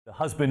The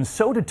husband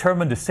so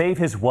determined to save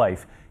his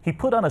wife, he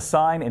put on a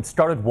sign and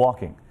started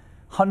walking.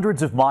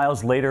 Hundreds of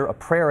miles later, a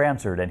prayer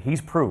answered, and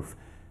he's proof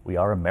we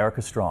are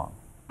America strong.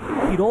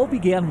 It all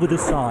began with a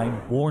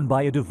sign worn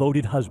by a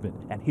devoted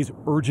husband and his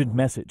urgent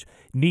message: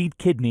 need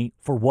kidney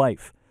for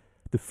wife.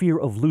 The fear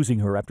of losing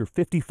her after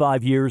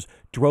 55 years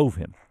drove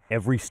him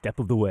every step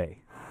of the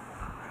way.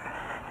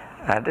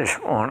 I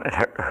just wanted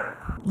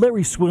her.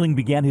 Larry Swilling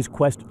began his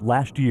quest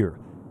last year.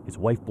 His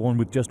wife born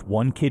with just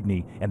one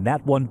kidney, and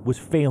that one was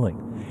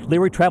failing.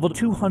 Larry traveled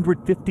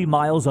 250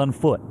 miles on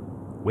foot,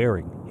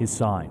 wearing his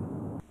sign.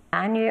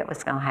 I knew it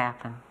was going to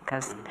happen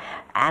because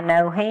I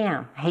know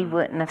him. He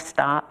wouldn't have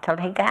stopped till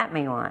he got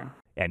me one.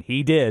 And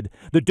he did.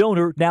 The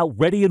donor now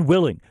ready and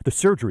willing. The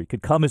surgery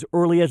could come as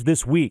early as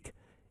this week.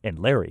 And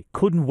Larry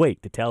couldn't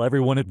wait to tell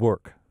everyone at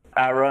work.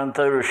 I run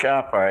through the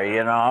shop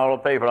there, all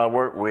the people I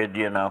work with,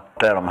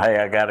 tell them, hey,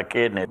 I got a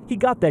kidney. He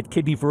got that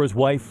kidney for his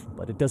wife,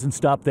 but it doesn't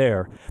stop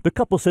there. The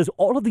couple says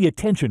all of the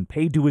attention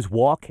paid to his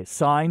walk, his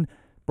sign,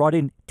 brought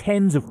in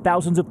tens of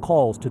thousands of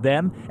calls to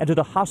them and to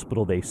the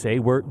hospital, they say,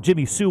 where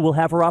Jimmy Sue will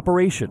have her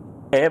operation.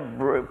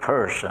 Every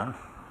person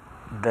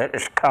that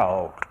is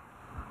called,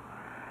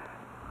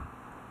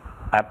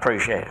 I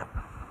appreciate them.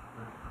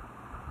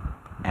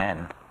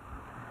 And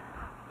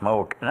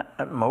more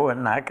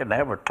than I could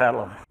ever tell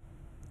them.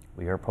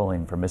 We are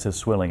pulling for Mrs.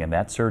 Swilling in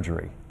that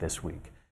surgery this week.